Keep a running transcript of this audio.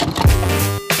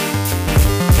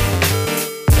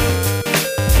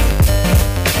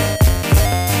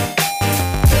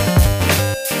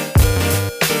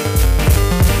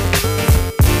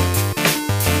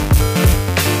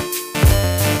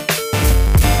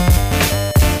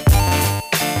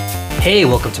Hey,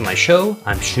 welcome to my show.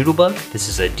 I'm Schnoodlebug. This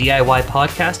is a DIY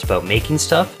podcast about making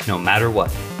stuff no matter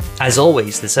what. As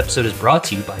always, this episode is brought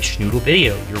to you by Schnoodle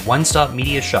Video, your one-stop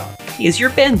media shop. Is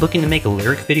your band looking to make a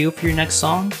lyric video for your next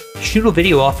song? Schnoodle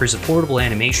Video offers affordable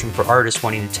animation for artists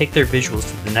wanting to take their visuals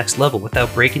to the next level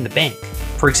without breaking the bank.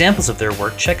 For examples of their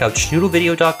work, check out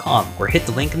schnoodlevideo.com or hit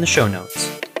the link in the show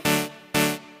notes.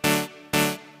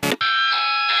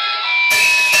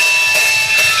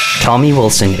 Tommy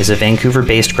Wilson is a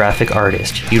Vancouver-based graphic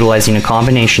artist, utilizing a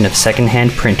combination of second-hand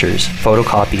printers,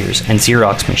 photocopiers, and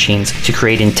Xerox machines to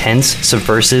create intense,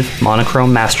 subversive,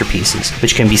 monochrome masterpieces,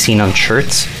 which can be seen on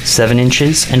shirts, 7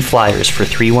 inches, and flyers for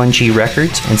 31G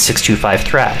Records and 625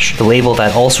 Thrash, the label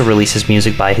that also releases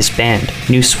music by his band,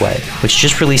 New Sweat, which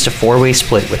just released a 4-way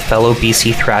split with fellow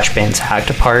BC thrash bands Hacked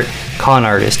Apart, Con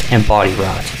Artist, and Body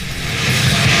Rot.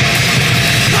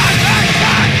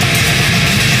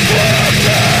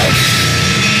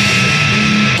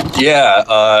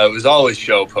 Yeah, it was always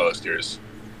show posters,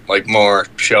 like more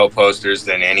show posters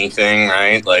than anything,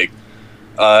 right? Like,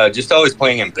 just always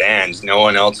playing in bands. No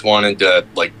one else wanted to,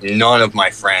 like, none of my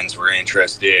friends were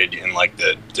interested in, like,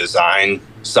 the design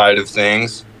side of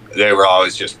things. They were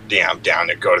always just, down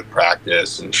to go to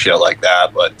practice and shit like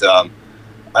that. But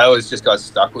I always just got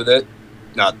stuck with it.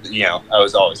 Not, I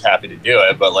was always happy to do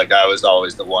it, but, like, I was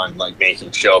always the one, like,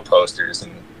 making show posters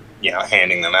and,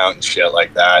 handing them out and shit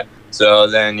like that. So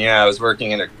then, I was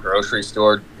working in a grocery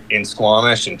store in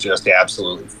Squamish and just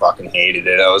absolutely fucking hated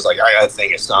it. I was like, I gotta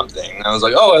think of something. And I was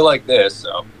like, oh, I like this.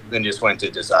 So then just went to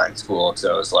design school.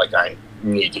 So I was like, I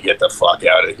need to get the fuck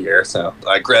out of here. So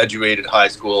I graduated high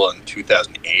school in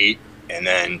 2008 and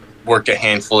then worked a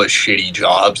handful of shitty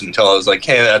jobs until I was like,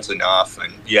 hey, that's enough.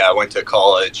 And I went to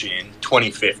college in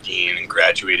 2015 and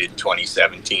graduated in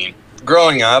 2017.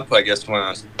 Growing up, I guess when I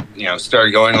was,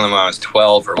 started going to them when I was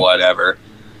 12 or whatever,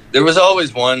 there was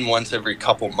always one once every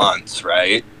couple months,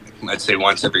 right? I'd say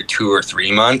once every 2 or 3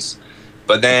 months.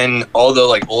 But then all the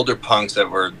like older punks that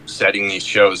were setting these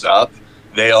shows up,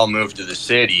 they all moved to the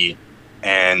city.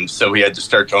 And so we had to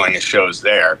start going to shows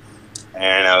there.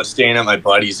 And I was staying at my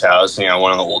buddy's house,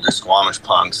 one of the older Squamish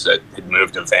punks that had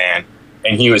moved a van.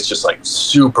 And he was just like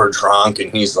super drunk.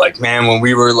 And he's like, man, when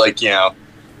we were like,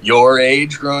 your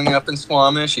age growing up in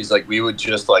Squamish, he's like, we would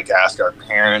just like ask our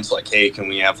parents like, hey, can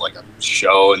we have like a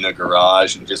show in the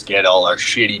garage and just get all our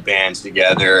shitty bands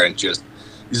together and just,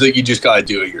 he's like, you just got to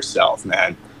do it yourself,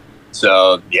 man.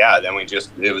 So then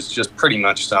it was just pretty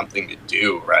much something to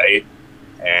do, right?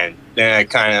 And then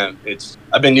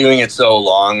I've been doing it so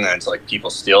long that it's like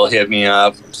people still hit me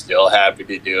up. I'm still happy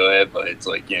to do it, but it's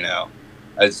like,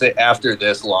 I'd say after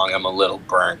this long, I'm a little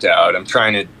burnt out. I'm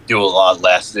trying to do a lot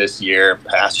less this year,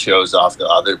 pass shows off to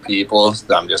other people.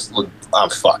 I'm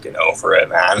fucking over it,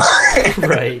 man.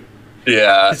 Right.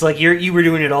 Yeah. It's like you were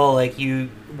doing it all. Like you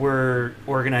were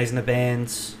organizing the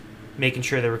bands, making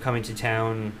sure they were coming to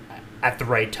town at the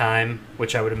right time,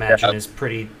 which I would imagine is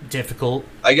pretty difficult.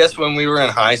 I guess when we were in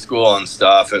high school and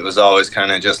stuff, it was always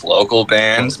kind of just local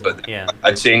bands. But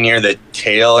I'd say near the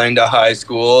tail end of high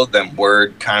school, then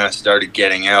word kind of started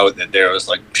getting out that there was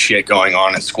like shit going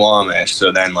on in Squamish.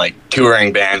 So then like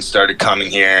touring bands started coming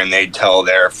here and they'd tell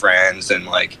their friends. And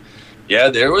like,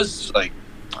 there was like,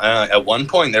 at one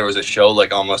point there was a show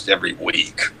like almost every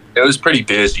week. It was pretty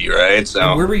busy, right? So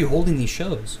and where were you holding these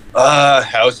shows?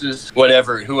 Houses,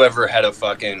 whoever had a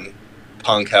fucking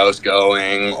punk house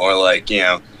going, or like,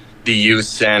 the youth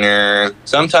center.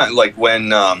 Sometimes like when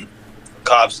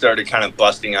cops started kind of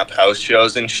busting up house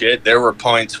shows and shit, there were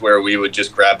points where we would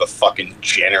just grab a fucking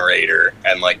generator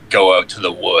and like go out to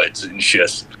the woods and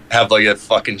just have like a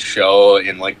fucking show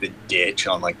in like the ditch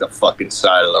on like the fucking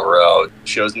side of the road.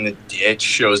 Shows in the ditch,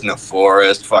 shows in the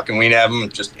forest, fucking we'd have them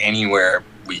just anywhere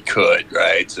we could,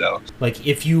 right? So like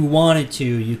if you wanted to,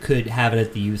 you could have it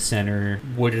at the youth center.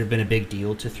 Would it have been a big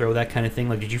deal to throw that kind of thing?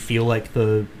 Like, did you feel like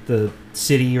the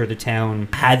city or the town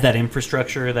had that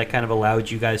infrastructure that kind of allowed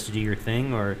you guys to do your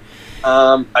thing? Or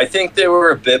I think they were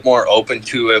a bit more open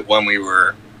to it when we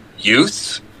were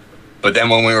youths, but then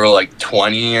when we were like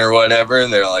 20 or whatever,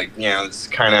 they're like, it's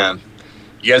kind of,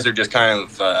 you guys are just kind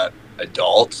of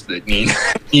adults that need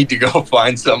to go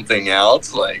find something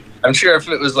else. Like, I'm sure if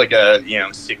it was like a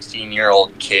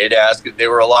 16-year-old kid they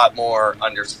were a lot more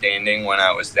understanding when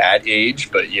I was that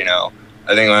age. But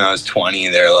I think when I was 20,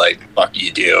 they're like, fuck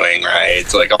you doing, right?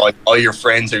 It's like all your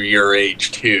friends are your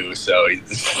age too, so...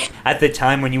 At the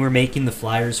time when you were making the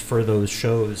flyers for those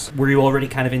shows, were you already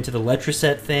kind of into the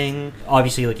Letraset thing?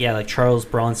 Obviously, like Charles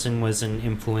Bronson was an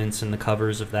influence in the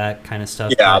covers of that kind of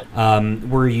stuff. Yeah. But,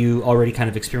 were you already kind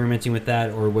of experimenting with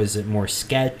that, or was it more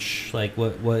sketch? Like,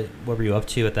 what were you up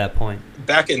to at that point?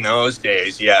 Back in those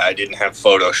days, yeah, I didn't have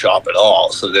Photoshop at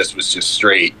all, so this was just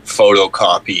straight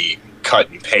photocopy, cut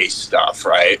and paste stuff,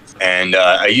 right? And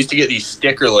I used to get these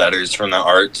sticker letters from the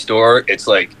art store. It's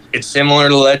similar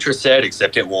to Letraset,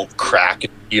 except it won't crack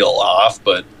and peel off,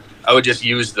 but I would just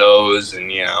use those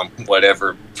and,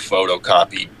 whatever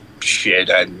photocopy shit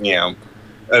I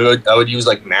would use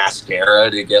like mascara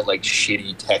to get like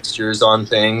shitty textures on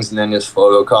things and then just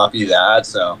photocopy that.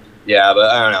 So yeah, but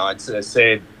I don't know, I'd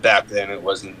say back then it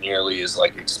wasn't nearly as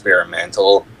like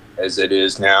experimental as it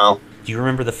is now. Do you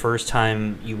remember the first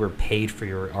time you were paid for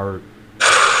your art?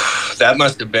 That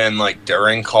must have been like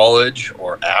during college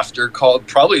or after college,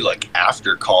 probably like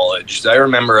after college. I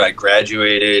remember I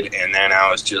graduated and then I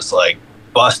was just like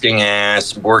busting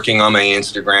ass, working on my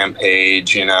Instagram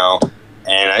page, and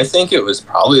I think it was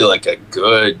probably like a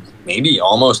good, maybe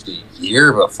almost a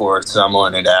year before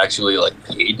someone had actually like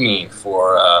paid me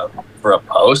for a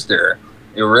poster.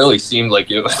 It really seemed like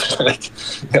it was like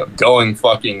going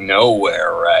fucking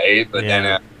nowhere, right? But then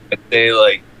I'd say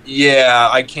like, yeah,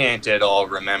 I can't at all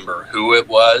remember who it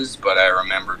was, but I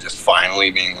remember just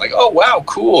finally being like, oh, wow,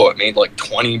 cool. It made like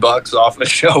 $20 off a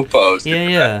show poster.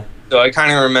 Yeah. So I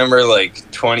kind of remember like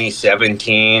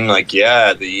 2017, like,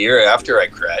 yeah, the year after I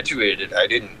graduated, I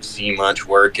didn't see much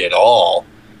work at all.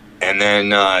 And then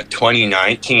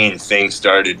 2019, things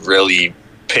started really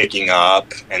picking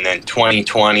up, and then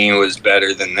 2020 was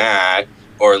better than that,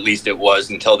 or at least it was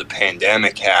until the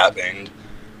pandemic happened.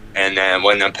 And then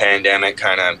when the pandemic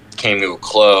kind of came to a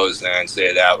close, then I'd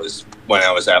say that was when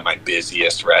I was at my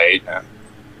busiest, right? I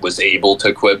was able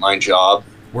to quit my job.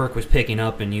 Work was picking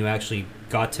up and you actually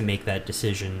got to make that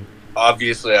decision.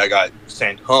 Obviously I got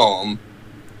sent home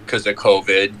because of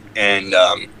COVID, and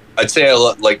I'd say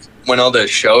like when all the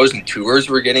shows and tours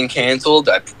were getting canceled,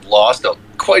 I lost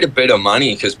quite a bit of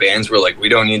money because bands were like, we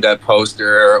don't need that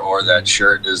poster or that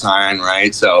shirt design,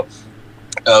 right? So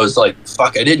I was like,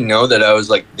 fuck, I didn't know that I was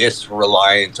like this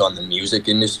reliant on the music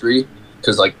industry,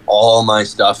 because like all my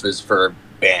stuff is for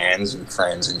bands and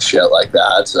friends and shit like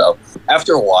that. So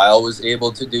after a while I was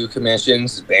able to do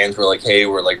commissions. Bands were like, hey,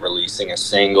 we're like releasing a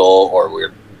single, or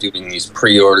we're doing these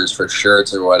pre-orders for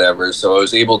shirts or whatever. So I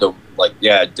was able to like,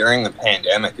 yeah, during the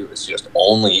pandemic it was just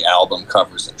only album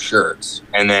covers and shirts,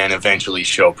 and then eventually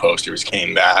show posters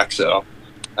came back. So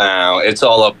it's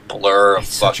all a blur. It's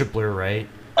such a blur, right?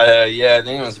 Yeah, I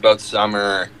think it was about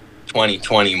summer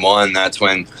 2021. That's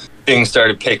when things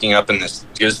started picking up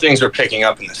because things were picking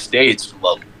up in the States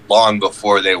long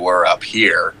before they were up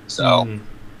here. So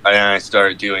I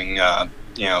started doing,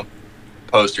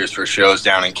 posters for shows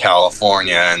down in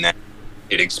California, and then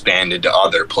it expanded to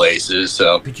other places.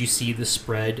 So could you see the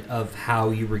spread of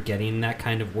how you were getting that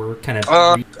kind of work?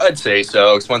 I'd say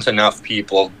so. Because once enough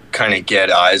people kind of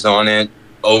get eyes on it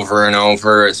over and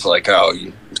over, it's like, oh,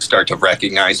 you start to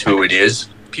recognize who it is.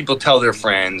 People tell their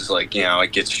friends, like,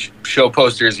 it gets show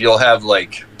posters. You'll have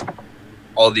like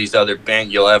all these other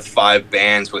bands. You'll have 5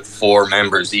 bands with 4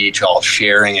 members each, all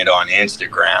sharing it on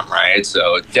Instagram, right?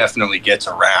 So it definitely gets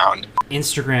around.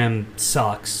 Instagram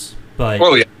sucks, but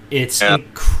it's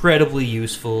incredibly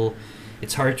useful.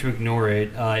 It's hard to ignore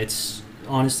it. It's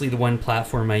honestly the one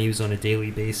platform I use on a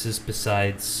daily basis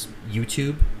besides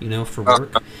YouTube, for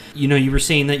work. You were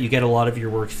saying that you get a lot of your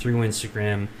work through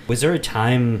Instagram. Was there a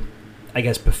time, I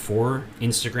guess, before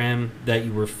Instagram that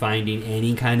you were finding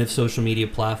any kind of social media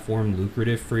platform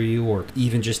lucrative for you, or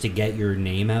even just to get your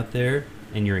name out there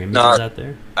and your images out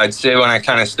there? I'd say when I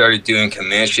kind of started doing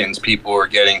commissions, people were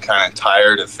getting kind of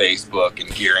tired of Facebook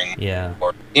and gearing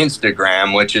for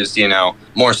Instagram, which is,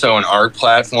 more so an art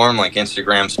platform. Like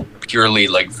Instagram's purely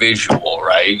like visual,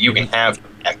 right? You can have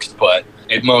text, but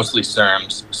it mostly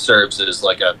serves as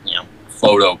like a,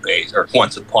 photo-based, or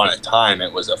once upon a time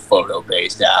it was a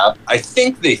photo-based app. I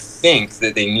think they think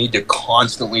that they need to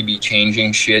constantly be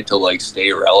changing shit to like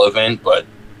stay relevant, but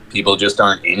people just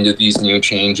aren't into these new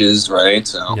changes, right?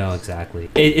 So no,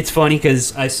 exactly. It's funny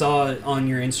because I saw on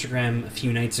your Instagram a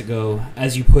few nights ago,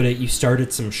 as you put it, you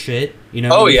started some shit,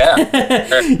 Oh yeah.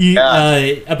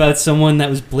 About someone that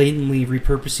was blatantly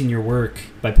repurposing your work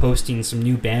by posting some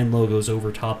new band logos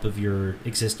over top of your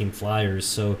existing flyers.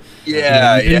 So you've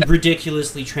been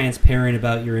ridiculously transparent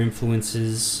about your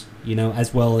influences you know,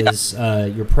 as well as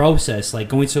your process, like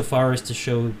going so far as to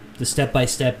show the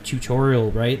step-by-step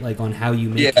tutorial, right? Like on how you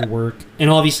make your work. And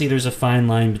obviously there's a fine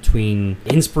line between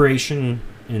inspiration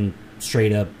and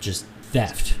straight up just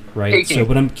theft, right? So,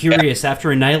 but I'm curious,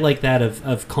 after a night like that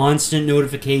of constant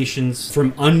notifications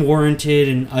from unwarranted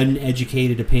and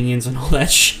uneducated opinions and all that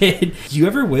shit, do you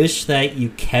ever wish that you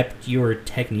kept your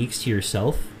techniques to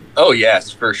yourself? Oh,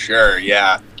 yes, for sure.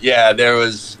 Yeah. Yeah, there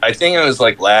was, I think it was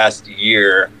like last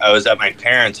year, I was at my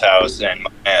parents' house, and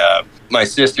my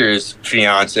sister's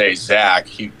fiance, Zach,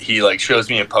 he like shows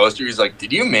me a poster. He's like,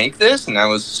 did you make this? And I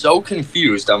was so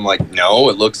confused. I'm like, no,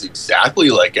 it looks exactly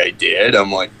like I did.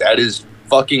 I'm like, that is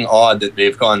fucking odd that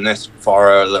they've gone this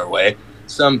far out of their way.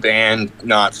 Some band,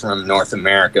 not from North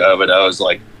America, but I was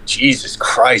like, Jesus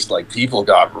Christ, like people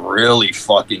got really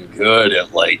fucking good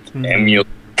at like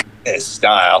emulating this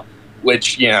style,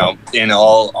 which, you know, in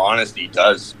all honesty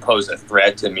does pose a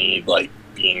threat to me, like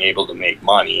being able to make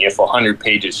money. If 100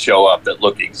 pages show up that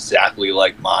look exactly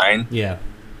like mine, yeah,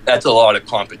 that's a lot of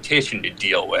competition to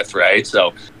deal with, right?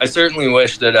 So I certainly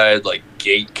wish that I had like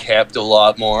gate kept a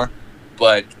lot more.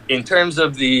 But in terms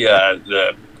of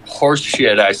the horse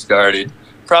shit I started,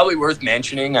 probably worth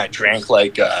mentioning, I drank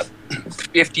like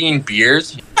 15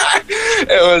 beers.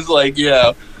 It was like, you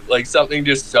know, like something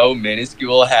just so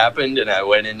minuscule happened, and I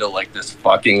went into like this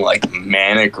fucking like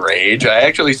manic rage. I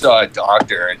actually saw a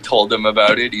doctor and told him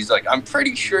about it. He's like, I'm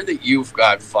pretty sure that you've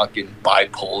got fucking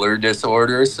bipolar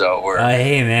disorder. So we're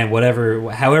hey man, whatever,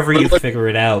 however you figure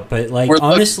it out. But like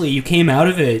honestly, you came out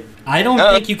of it. I don't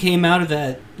think you came out of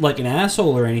that like an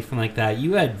asshole or anything like that.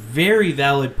 You had very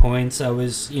valid points. I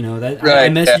was, you know, that right, I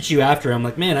messaged you after. I'm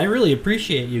like, man, I really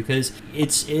appreciate you, because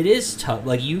it is tough.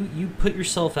 Like you put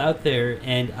yourself out there,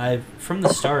 and from the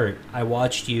start I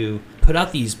watched you put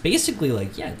out these basically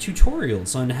like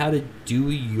tutorials on how to do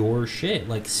your shit,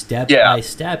 like step by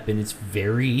step, and it's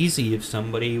very easy if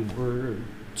somebody were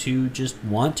to just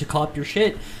want to cop your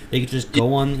shit, they could just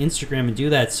go on Instagram and do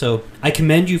that. So I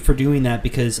commend you for doing that,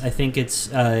 because I think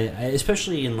it's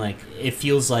especially in like, it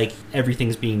feels like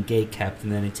everything's being gate kept,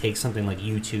 and then it takes something like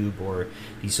YouTube or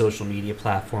these social media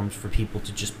platforms for people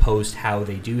to just post how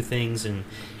they do things, and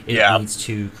it leads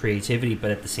to creativity,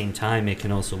 but at the same time it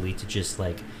can also lead to just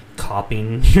like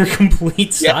copying your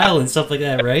complete style and stuff like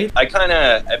that, right? I kind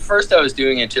of, at first I was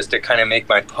doing it just to kind of make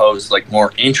my posts like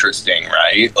more interesting,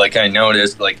 right? Like I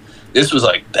noticed like this was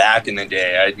like back in the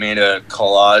day, I'd made a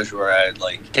collage where I'd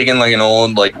like taken like an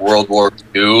old like World War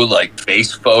II like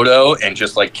face photo and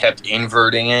just like kept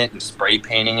inverting it and spray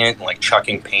painting it and like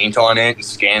chucking paint on it and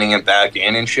scanning it back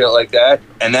in and shit like that.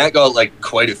 And that got like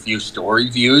quite a few story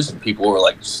views, and people were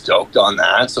like stoked on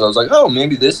that. So I was like, oh,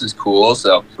 maybe this is cool.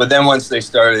 So, but then once they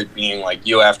started being like,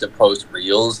 you have to post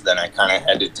reels, then I kind of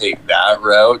had to take that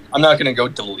route. I'm not going to go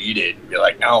delete it and be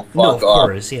like, no, fuck off. Of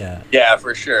course, yeah. Yeah,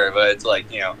 for sure. But it's like,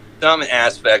 you know, some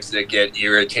aspects that get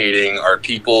irritating are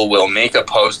people will make a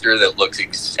poster that looks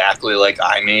exactly like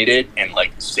I made it and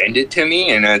like send it to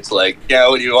me, and it's like, yeah,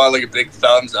 what do you want, like a big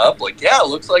thumbs up? Like, yeah, it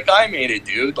looks like I made it,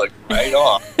 dude. Like, right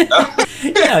on.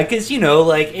 Yeah, because, you know,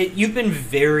 like you've been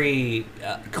very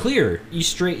clear. You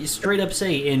straight up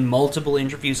say in multiple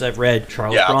interviews I've read,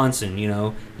 Charles Bronson, you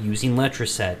know, using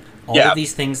Letraset. All of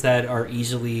these things that are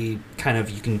easily kind of,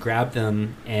 you can grab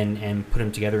them and put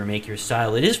them together and make your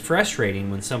style. It is frustrating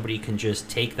when somebody can just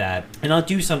take that and not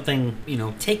do something, you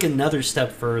know, take another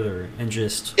step further and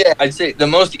just... Yeah, I'd say the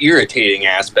most irritating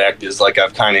aspect is like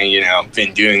I've kind of, you know,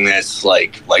 been doing this,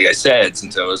 like I said,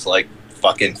 since I was like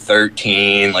fucking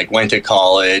 13, like went to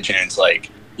college, and it's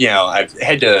like, you know, I've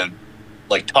had to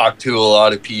like talk to a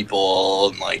lot of people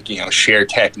and like, you know, share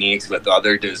techniques with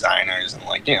other designers, and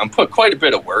like, you know, put quite a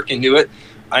bit of work into it.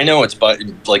 I know it's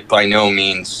by no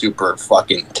means super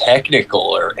fucking technical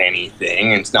or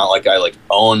anything. It's not like I like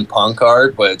own punk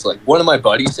art, but it's like one of my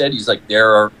buddies said, he's like,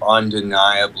 there are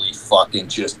undeniably fucking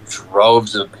just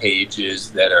droves of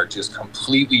pages that are just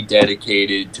completely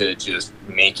dedicated to just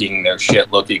making their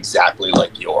shit look exactly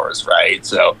like yours, right?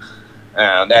 So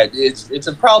that it's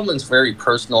a problem that's very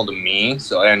personal to me,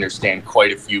 so I understand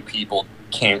quite a few people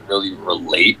can't really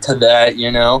relate to that,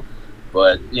 you know.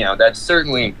 But, you know, that's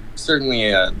certainly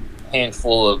a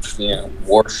handful of, you know,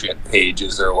 warship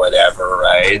pages or whatever,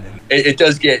 right? It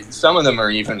does get, some of them are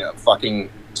even fucking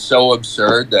so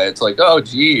absurd that it's like, oh,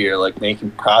 gee, you're like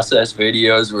making process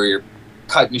videos where you're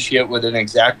cutting shit with an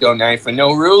X-Acto knife and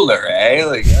no ruler, eh?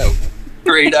 Like,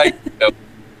 great idea to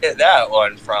get that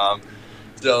one from.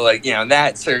 So, like, you know,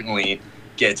 that certainly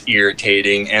gets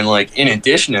irritating. And, like, in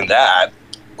addition to that,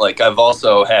 like, I've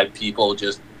also had people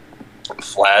just,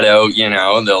 flat out, you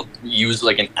know, they'll use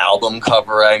like an album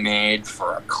cover I made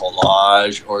for a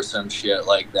collage or some shit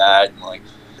like that. And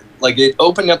like it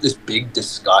opened up this big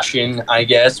discussion, I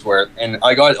guess, and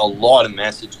I got a lot of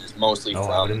messages, mostly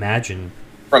I would imagine,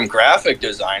 from graphic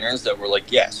designers that were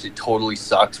like, yes, it totally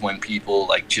sucks when people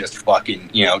like just fucking,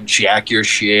 you know, jack your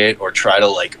shit or try to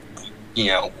like, you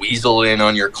know, weasel in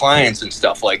on your clients and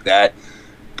stuff like that.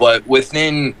 But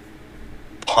within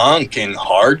punk and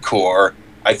hardcore,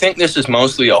 I think this is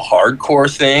mostly a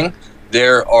hardcore thing.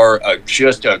 There are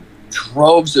just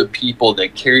droves of people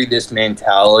that carry this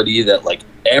mentality that like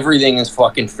everything is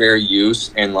fucking fair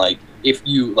use, and like if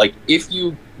you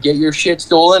get your shit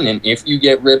stolen and if you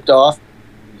get ripped off,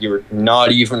 you're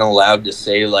not even allowed to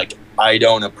say like, I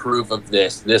don't approve of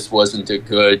this. This wasn't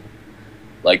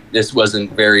this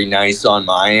wasn't very nice on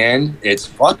my end. It's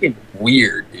fucking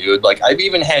weird, dude. Like I've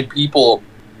even had people,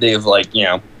 they've like, you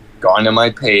know, gone to my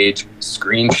page,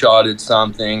 screenshotted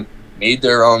something, made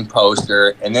their own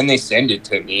poster, and then they send it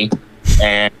to me,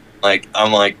 and like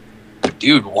I'm like,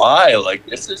 dude, why? Like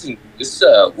this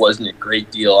wasn't a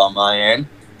great deal on my end.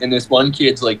 And this one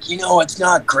kid's like, you know, it's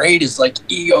not great. It's like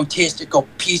egotistical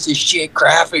piece of shit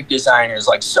graphic designers.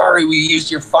 Like, sorry, we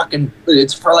used your fucking.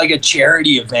 It's for like a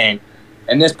charity event.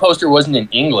 And this poster wasn't in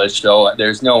English, so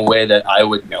there's no way that I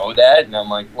would know that. And I'm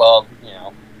like, well, you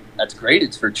know, that's great.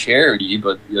 It's for charity,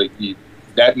 but like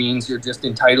that means you're just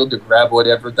entitled to grab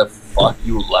whatever the fuck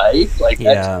you like. Like,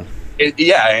 yeah. And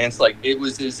it's like it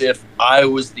was as if I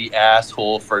was the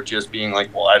asshole for just being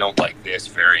like, well, I don't like this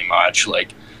very much.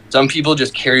 Like, some people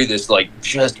just carry this like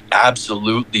just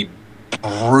absolutely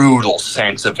brutal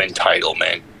sense of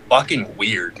entitlement. Fucking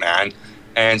weird, man.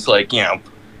 And it's like, you know,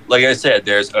 like I said,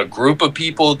 there's a group of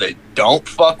people that don't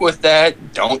fuck with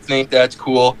that, don't think that's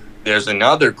cool. There's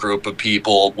another group of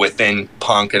people within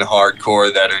punk and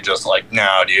hardcore that are just like,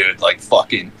 nah, dude, like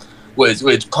fucking,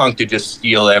 it's punk to just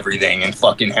steal everything and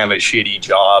fucking have a shitty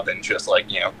job and just like,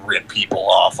 you know, rip people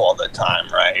off all the time,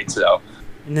 right? So.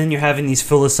 And then you're having these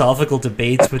philosophical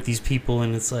debates with these people,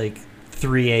 and it's like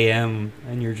 3 a.m.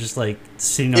 and you're just like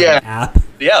sitting on an app.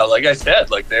 Yeah, like I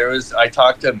said, like I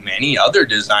talked to many other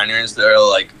designers that are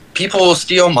like, people will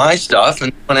steal my stuff,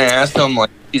 and when I asked him,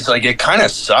 like, he's like, it kind of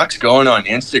sucks going on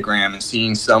Instagram and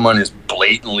seeing someone has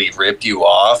blatantly ripped you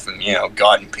off and, you know,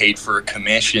 gotten paid for a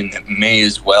commission that may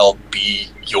as well be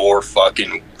your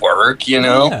fucking work, you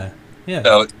know? Yeah.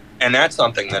 So, and that's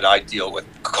something that I deal with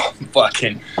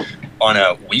fucking on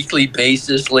a weekly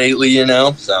basis lately, you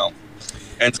know? So,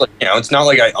 and it's like, you know, it's not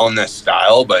like I own this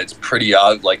style, but it's pretty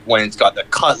odd. Like when it's got the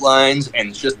cut lines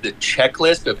and just the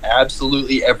checklist of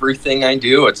absolutely everything I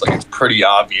do, it's like, it's pretty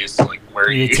obvious, like where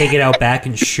you take it out back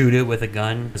and shoot it with a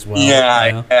gun as well. Yeah,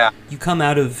 you know? Yeah. You come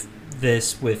out of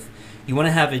this with, you want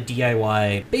to have a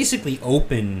DIY, basically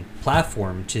open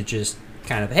platform to just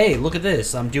kind of, hey, look at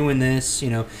this, I'm doing this, you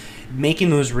know. Making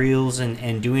those reels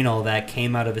and doing all that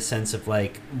came out of a sense of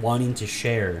like wanting to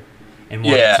share and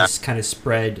wanting to just kind of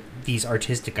spread these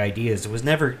artistic ideas. It was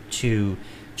never to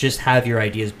just have your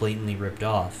ideas blatantly ripped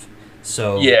off.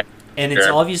 So and it's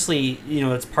obviously, you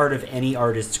know, it's part of any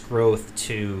artist's growth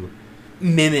to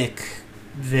mimic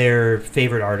their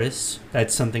favorite artists.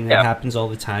 That's something that happens all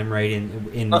the time, right?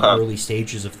 In the early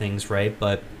stages of things, right?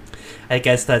 But I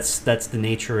guess that's the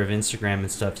nature of Instagram and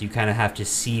stuff. You kind of have to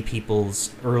see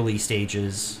people's early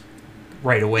stages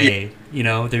right away. You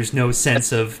know, there's no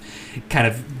sense of kind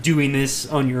of doing this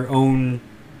on your own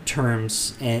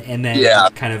terms and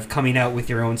then kind of coming out with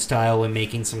your own style and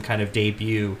making some kind of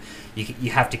debut.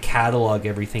 You have to catalog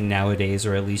everything nowadays,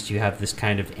 or at least you have this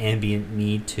kind of ambient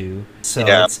need to. So I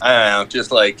don't know,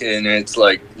 just like, and it's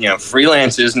like, you know,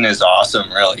 freelance isn't as awesome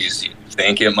really as you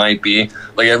think it might be.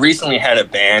 Like I recently had a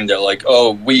band that like,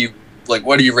 oh,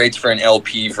 what are your rates for an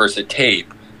LP versus a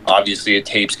tape? Obviously a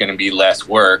tape's going to be less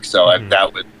work, so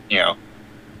that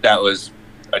was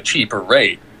a cheaper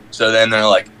rate. So then they're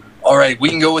like, all right, we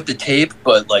can go with the tape,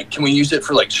 but like, can we use it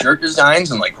for like shirt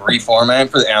designs and like reformat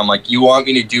for the? And I'm like, you want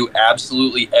me to do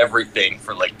absolutely everything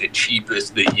for like the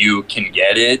cheapest that you can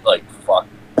get it? Like, fuck,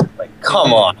 like,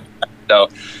 come on. So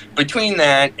between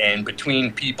that and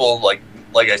between people like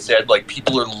I said, like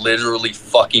people are literally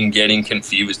fucking getting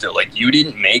confused. They're like, you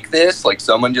didn't make this? Like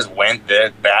someone just went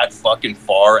that fucking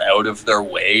far out of their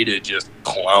way to just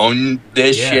clone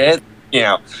this shit? You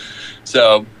know,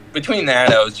 so between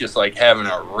that, I was just like having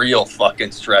a real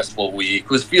fucking stressful week.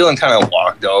 Was feeling kind of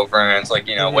walked over, and it's like,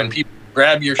 you know, when people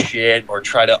grab your shit or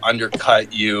try to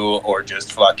undercut you or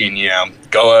just fucking, you know,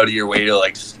 go out of your way to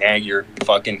like snag your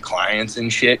fucking clients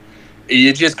and shit,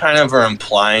 you just kind of are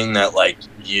implying that like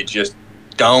you just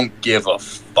don't give a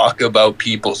fuck about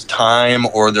people's time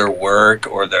or their work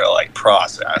or their like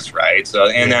process, right? So,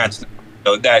 and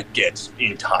that gets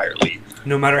entirely.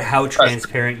 No matter how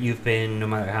transparent you've been, no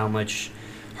matter how much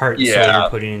heart and soul you're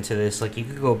putting into this, like you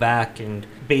could go back and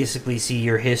basically see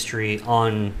your history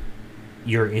on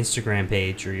your Instagram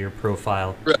page or your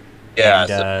profile. Yeah,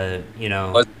 and, you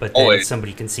know, but then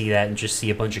somebody can see that and just see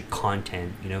a bunch of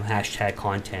content, you know, hashtag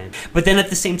content. But then at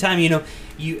the same time, you know,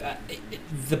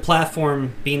 the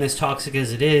platform being as toxic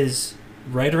as it is,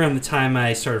 right around the time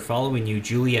I started following you,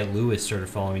 Juliette Lewis started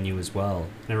following you as well.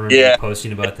 And I remember you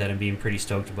posting about that and being pretty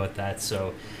stoked about that.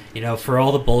 So, you know, for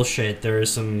all the bullshit, there are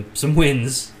some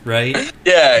wins, right?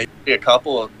 Yeah, a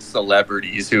couple of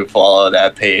celebrities who follow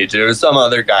that page. There was some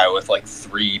other guy with like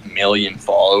 3 million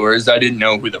followers. I didn't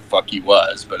know who the fuck he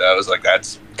was, but I was like,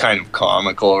 that's kind of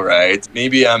comical, right?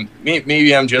 Maybe I'm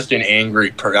just an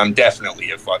angry I'm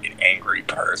definitely a fucking angry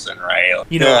person, right?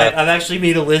 You know, I've actually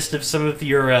made a list of some of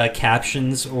your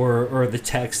captions or the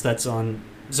text that's on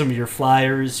some of your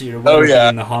flyers, you know, whether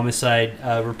in the homicide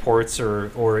reports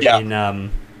or in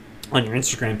on your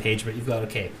Instagram page. But you've got,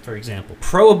 okay, for example,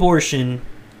 pro-abortion,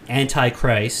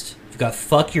 anti-Christ. You've got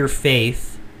fuck your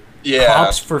faith.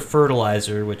 Cops for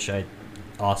fertilizer, which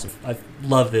awesome. I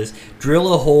love this.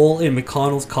 Drill a hole in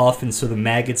McConnell's coffin so the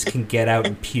maggots can get out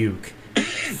and puke.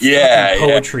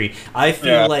 Poetry. I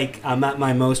feel like I'm at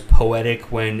my most poetic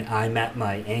when I'm at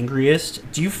my angriest.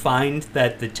 Do you find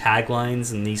that the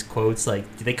taglines and these quotes,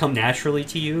 like, do they come naturally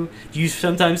to you? Do you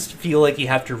sometimes feel like you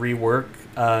have to rework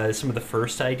some of the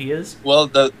first ideas? Well,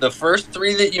 the first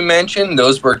 3 that you mentioned,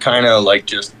 those were kind of like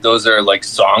those are like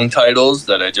song titles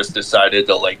that I just decided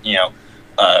to like, you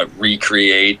know,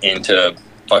 recreate into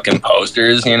fucking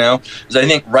posters, you know? Because I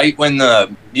think right when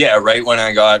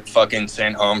I got fucking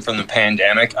sent home from the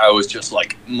pandemic, I was just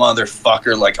like,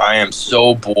 motherfucker, like I am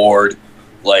so bored.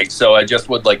 Like, so I just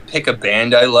would like pick a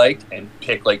band I liked and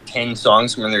pick like 10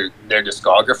 songs from their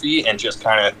discography and just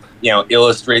kind of, you know,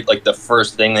 illustrate like the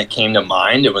first thing that came to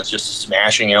mind. It was just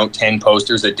smashing out 10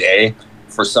 posters a day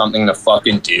for something to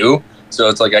fucking do. So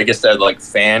it's like, I guess that like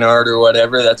fan art or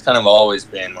whatever, that's kind of always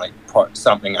been like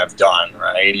something I've done,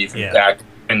 right? Even back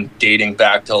and dating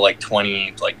back to like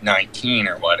 2019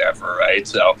 or whatever, right?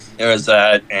 So it was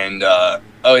that, and the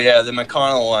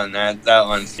McConnell one, that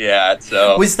one's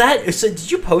so was that. So did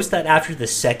you post that after the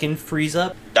second freeze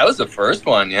up? That was the first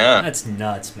one, yeah. That's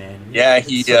nuts, man. Yeah,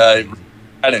 he had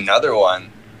another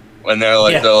one when they're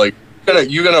like,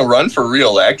 you gonna run for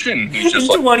re-election? He's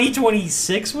just in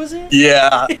 2026, was it?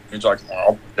 Yeah. He's like,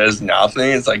 oh, there's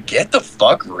nothing. It's like, get the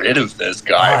fuck rid of this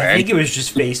guy, man. I think it was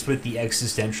just faced with the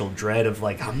existential dread of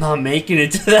like, I'm not making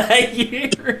it to that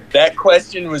year. That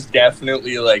question was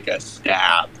definitely like a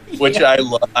stab, which I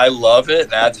love it.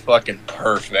 That's fucking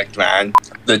perfect, man.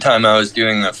 The time I was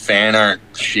doing the fan art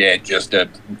shit just to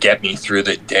get me through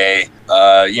the day,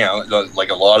 you know,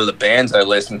 like a lot of the bands I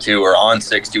listened to were on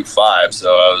 625,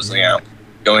 so I was, you know,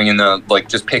 going in the, like,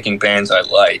 just picking bands I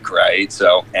like, right?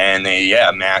 So, and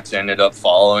Max ended up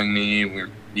following me. We,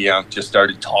 you know, just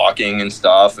started talking and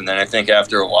stuff, and then I think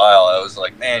after a while I was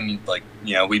like, man, like,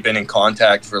 you know, we've been in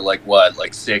contact for like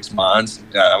 6 months.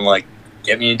 I'm like,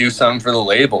 get me to do something for the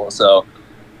label. So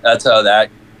that's how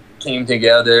that came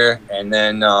together. And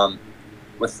then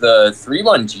with the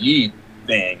 31G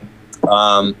thing,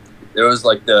 there was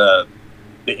like the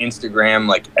Instagram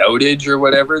like outage or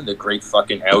whatever, the great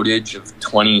fucking outage of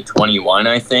 2021,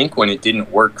 I think, when it didn't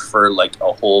work for like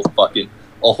a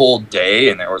whole day,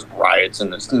 and there was riots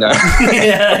and this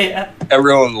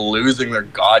everyone losing their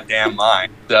goddamn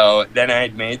mind. So then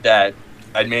I'd made that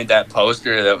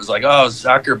poster that was like, oh,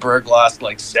 Zuckerberg lost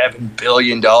like $7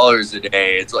 billion a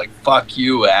day. It's like, fuck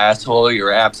you, asshole,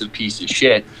 your app's a piece of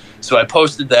shit. So I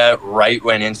posted that right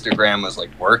when Instagram was like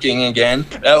working again.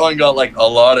 That one got like a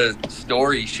lot of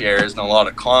story shares and a lot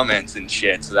of comments and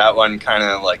shit. So that one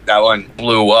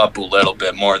blew up a little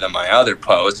bit more than my other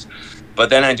posts. But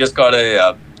then I just got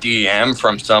a DM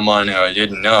from someone who I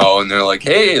didn't know, and they're like,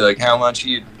 hey, like, how much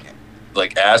you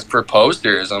like ask for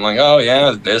posters? I'm like, oh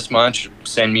yeah, this much,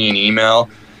 send me an email.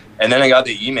 And then I got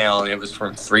the email and it was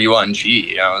from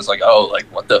 31G. I was like, oh, like,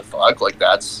 what the fuck, like,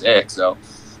 that's sick. So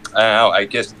I don't know, I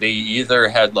guess they either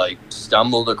had like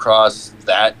stumbled across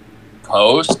that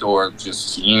post or just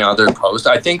seen other posts.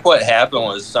 I think what happened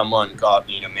was someone got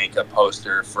me to make a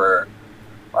poster for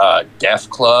Def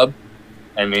Club,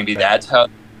 and maybe that's how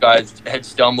guys had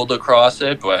stumbled across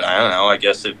it. But I don't know, I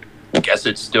guess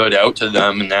it stood out to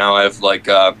them, and now I've like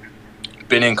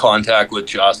been in contact with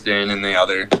Justin and the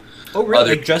other. Oh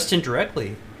really? Like Justin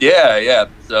directly? Yeah.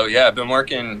 So yeah, I've been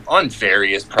working on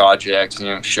various projects,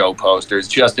 show posters.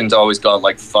 Justin's always got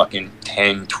like fucking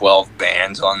 10, 12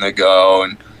 bands on the go,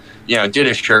 and did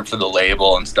a shirt for the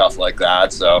label and stuff like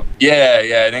that. So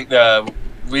yeah, I think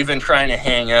we've been trying to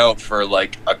hang out for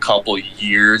like a couple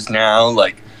years now.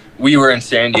 Like we were in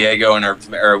San Diego and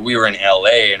we were in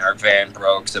LA and our van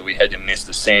broke, so we had to miss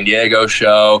the San Diego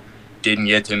show. Didn't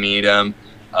get to meet him.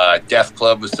 Def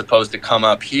Club was supposed to come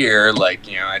up here,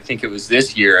 I think it was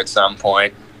this year at some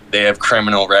point. They have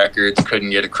Criminal Records, couldn't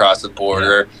get across the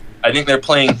border. Yeah. I think they're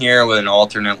playing here with an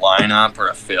alternate lineup or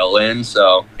a fill-in,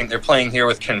 so I think they're playing here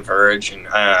with Converge, and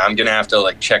I'm gonna have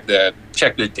to check the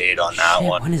date on that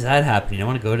one. When is that happening? I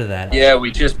want to go to that. Yeah, we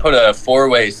just put a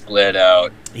 4-way split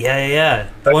out. Yeah.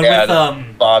 The one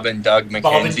with Bob and Doug McKenzie.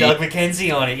 Bob and Doug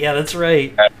McKenzie on it. Yeah, that's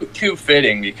right. Too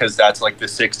fitting because that's like the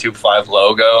 625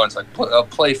 logo, and it's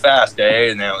like play fast, eh?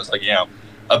 And then it was like a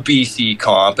BC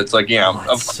comp. It's like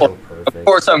of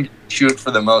course I'm shoot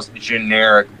for the most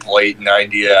generic, blatant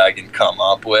idea I can come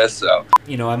up with. So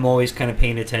I'm always kind of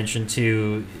paying attention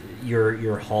to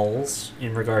your hauls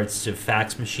in regards to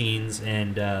fax machines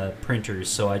and printers.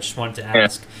 So I just wanted to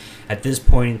ask, at this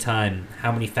point in time,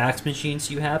 how many fax machines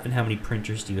do you have and how many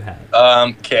printers do you have?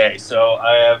 Okay, so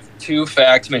I have 2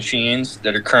 fax machines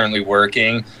that are currently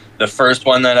working. The first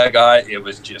one that I got, it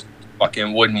was just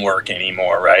fucking wouldn't work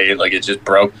anymore, right? Like it just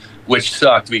broke, which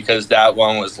sucked because that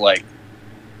one was like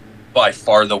by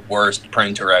far the worst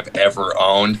printer I've ever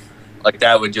owned. Like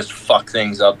that would just fuck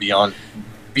things up beyond.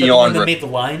 The one that made the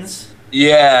lines?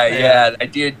 Yeah. I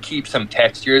did keep some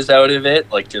textures out of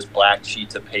it, like just black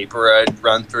sheets of paper I'd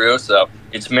run through, so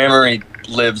its memory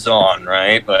lives on,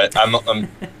 right? But I'm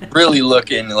really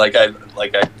looking like I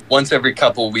once every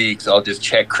couple weeks I'll just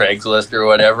check Craigslist or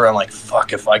whatever. I'm like,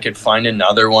 fuck, if I could find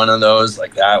another one of those,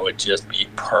 like that would just be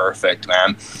perfect,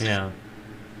 man. Yeah.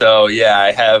 So yeah,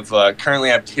 I have currently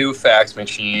have 2 fax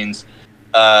machines.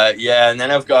 And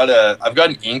then I've got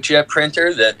an inkjet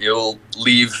printer that it'll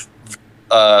leave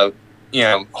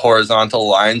horizontal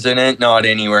lines in it, not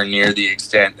anywhere near the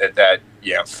extent that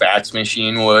fax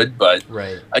machine would, but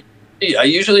right. I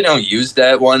usually don't use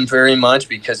that one very much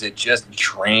because it just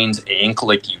drains ink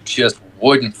like you just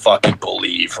wouldn't fucking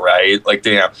believe, right? Like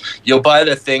you'll buy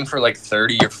the thing for like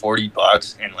 $30 or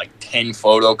 $40 and like 10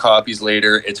 photocopies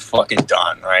later it's fucking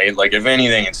done, right? Like if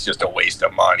anything it's just a waste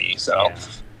of money. So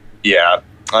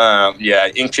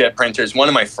inkjet printers. One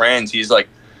of my friends, he's like,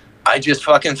 I just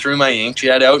fucking threw my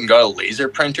inkjet out and got a laser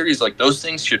printer. He's like, those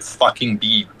things should fucking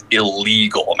be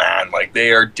illegal, man. Like they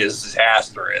are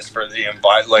disastrous for the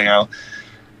environment,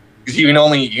 because you can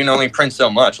only print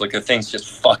so much. Like the things just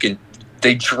fucking,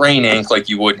 they drain ink like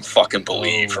you wouldn't fucking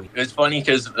believe. It's funny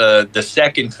because the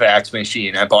second fax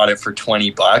machine, I bought it for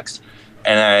 $20,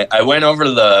 and I went over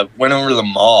to the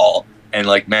mall and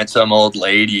like met some old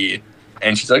lady.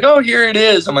 And she's like, "Oh, here it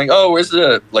is." I'm like, "Oh, where's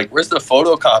the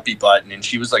photocopy button?" And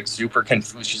she was like super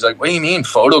confused. She's like, "What do you mean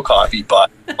photocopy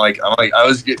button?" I'm like, how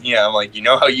you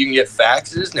can get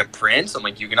faxes and it prints? I'm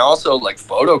like, you can also like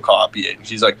photocopy it. And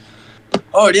she's like,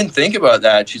 "Oh, I didn't think about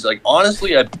that." She's like,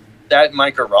 "Honestly, I sat in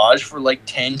my garage for like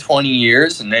 10, 20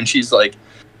 years." And then she's like,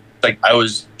 I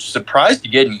was surprised to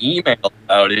get an email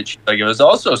about it. She's like, it was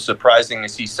also surprising to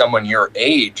see someone your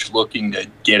age looking to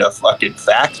get a fucking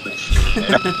fax machine.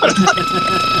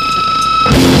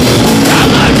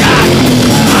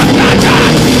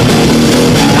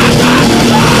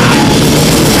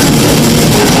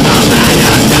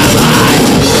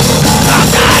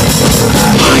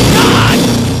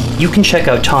 You can check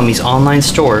out Tommy's online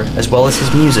store as well as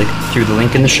his music through the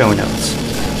link in the show notes.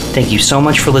 Thank you so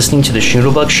much for listening to the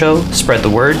Schnoodlebug Show. Spread the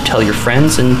word, tell your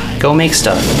friends, and go make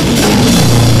stuff.